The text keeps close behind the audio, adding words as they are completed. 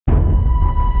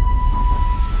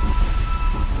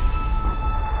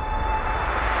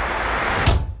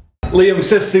Liam,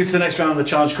 still through to the next round of the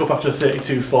Challenge Cup after a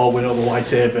 32-4 win over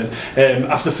Whitehaven.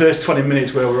 After the first 20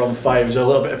 minutes where we were on fire, there was a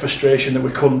little bit of frustration that we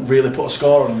couldn't really put a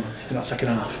score on in that second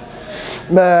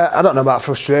half. I don't know about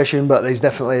frustration, but there's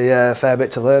definitely a fair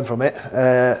bit to learn from it.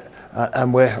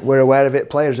 And we're aware of it.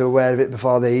 Players are aware of it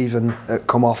before they even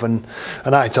come off and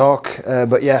I talk.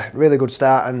 But yeah, really good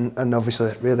start, and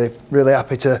obviously really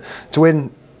happy to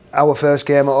win our first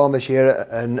game at home this year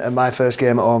and my first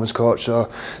game at home as coach.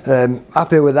 So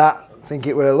happy with that. I think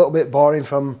it was a little bit boring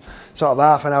from sort of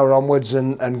half an hour onwards,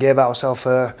 and gave ourselves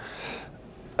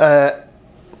a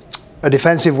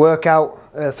defensive workout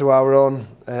through our own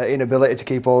inability to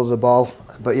keep hold of the ball.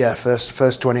 But yeah,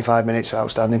 first 25 minutes were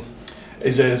outstanding.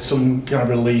 Is there some kind of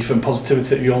relief and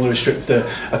positivity that you only restrict a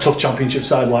tough championship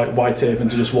side like Whitehaven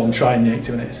to just one try in the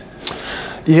 80 minutes?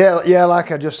 Yeah,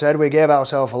 like I just said, we gave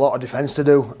ourselves a lot of defence to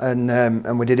do,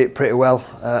 and we did it pretty well.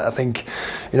 I think,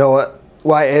 you know,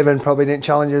 Whitehaven probably didn't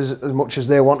challenge us as much as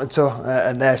they wanted to,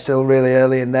 and they're still really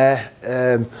early in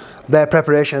their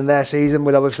preparation and their season,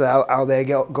 with obviously how they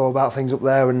go about things up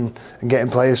there, and getting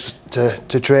players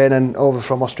to train and over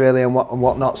from Australia and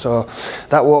whatnot. So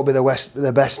that won't be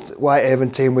the best Whitehaven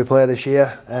team we play this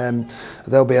year.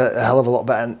 They'll be a hell of a lot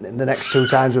better in the next 2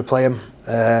 times we play them.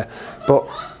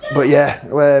 But yeah,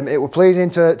 it was pleasing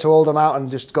to hold them out and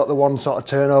just got the one sort of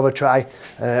turnover try,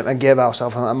 and gave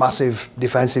ourselves a massive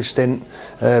defensive stint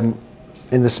from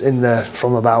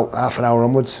about half an hour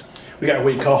onwards. We get a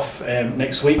week off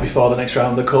next week before the next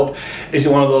round of the Cup. Is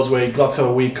it one of those where you're glad to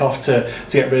have a week off to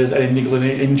get rid of any niggling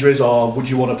injuries, or would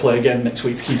you want to play again next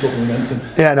week to keep up the momentum?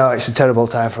 Yeah, no, it's a terrible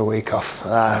time for a week off.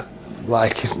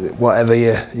 Like whatever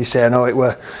you say, I know it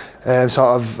were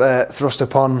sort of thrust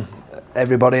upon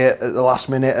everybody at the last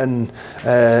minute, and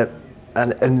there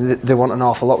wasn't an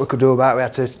awful lot we could do about it. We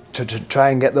had to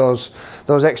try and get those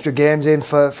extra games in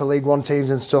for League One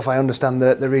teams and stuff. I understand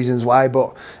the reasons why,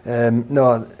 but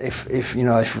no, if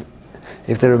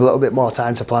there were a little bit more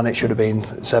time to plan, it should have been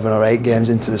 7 or 8 games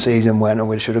into the season when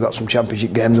we should have got some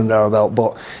championship games under our belt.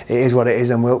 But it is what it is,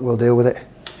 and we'll deal with it.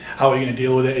 How are you going to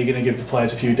deal with it? Are you going to give the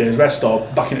players a few days rest, or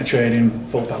back into training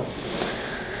full pelt?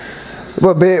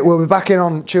 We'll be back in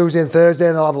on Tuesday and Thursday,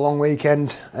 and they'll have a long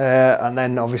weekend, and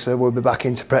then obviously we'll be back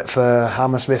into prep for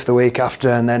Hammersmith the week after.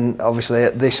 And then obviously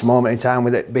at this moment in time,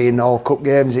 with it being all cup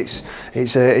games, it's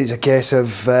a case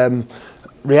of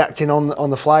reacting on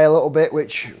the fly a little bit,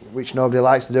 which nobody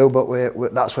likes to do,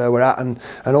 but that's where we're at, and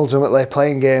ultimately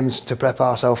playing games to prep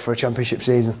ourselves for a championship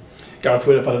season. Gareth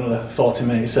Widdop had another 40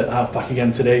 minutes at half-back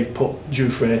again today, put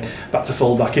Jufrey back to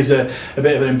full-back. Is there a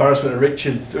bit of an embarrassment of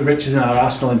riches in our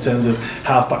arsenal in terms of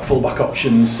half-back, full-back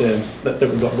options that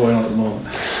we've got going on at the moment?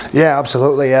 Yeah,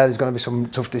 absolutely. Yeah, there's going to be some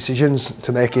tough decisions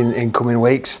to make in coming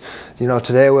weeks. You know,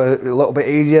 today were a little bit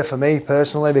easier for me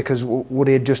personally, because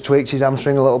Woody had just tweaked his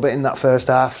hamstring a little bit in that first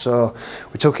half, so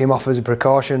we took him off as a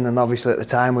precaution, and obviously at the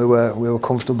time we were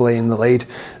comfortably in the lead.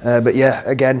 But yeah,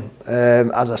 again,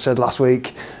 as I said last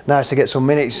week, nice to get some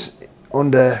minutes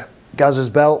under Gaz's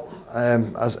belt,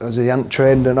 as he hadn't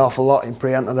trained an awful lot in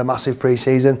hadn't had a massive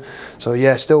pre-season. So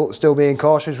yeah, still being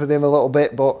cautious with him a little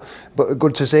bit, but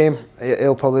good to see him.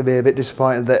 He'll probably be a bit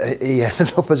disappointed that he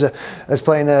ended up as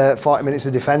playing 40 minutes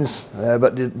of defence,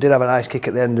 but did have a nice kick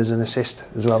at the end as an assist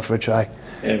as well for a try.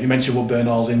 Yeah, you mentioned Wood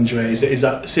Bernal's injury. Is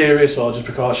that serious or just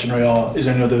precautionary, or is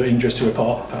there any other injuries to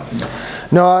report apart from that?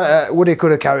 No, Woody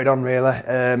could have carried on really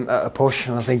at a push,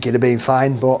 and I think he'd have been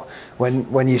fine. But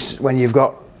when you've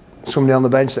got somebody on the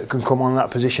bench that can come on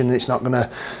that position, it's not going to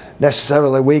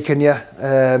necessarily weaken you.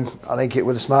 I think it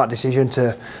was a smart decision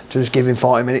to just give him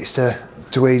 40 minutes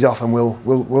to ease off, and we'll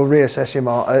reassess him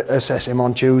or assess him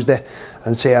on Tuesday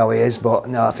and see how he is. But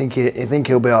no, I think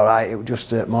he'll be all right. It was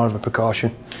just more of a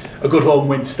precaution. A good home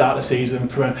win to start the season.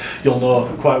 You'll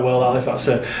know quite well Halifax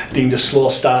are deemed as slow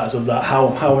starters of that.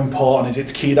 How important is it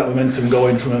to keep that momentum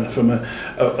going from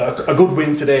a good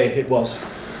win today? It was.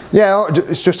 Yeah,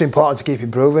 it's just important to keep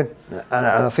improving, and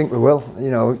I think we will.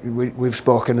 You know, we've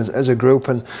spoken as a group,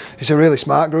 and it's a really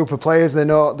smart group of players. They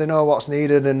know what's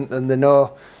needed, and they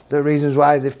know the reasons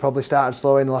why they've probably started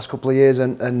slow in the last couple of years,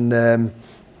 and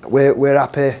we're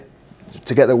happy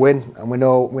to get the win, and we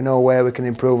know where we can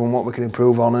improve and what we can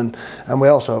improve on, and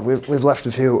we've left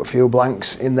a few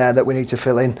blanks in there that we need to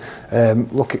fill in.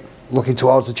 Looking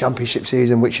towards the championship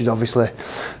season, which is obviously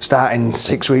starting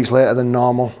 6 weeks later than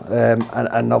normal,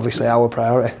 and obviously our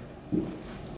priority.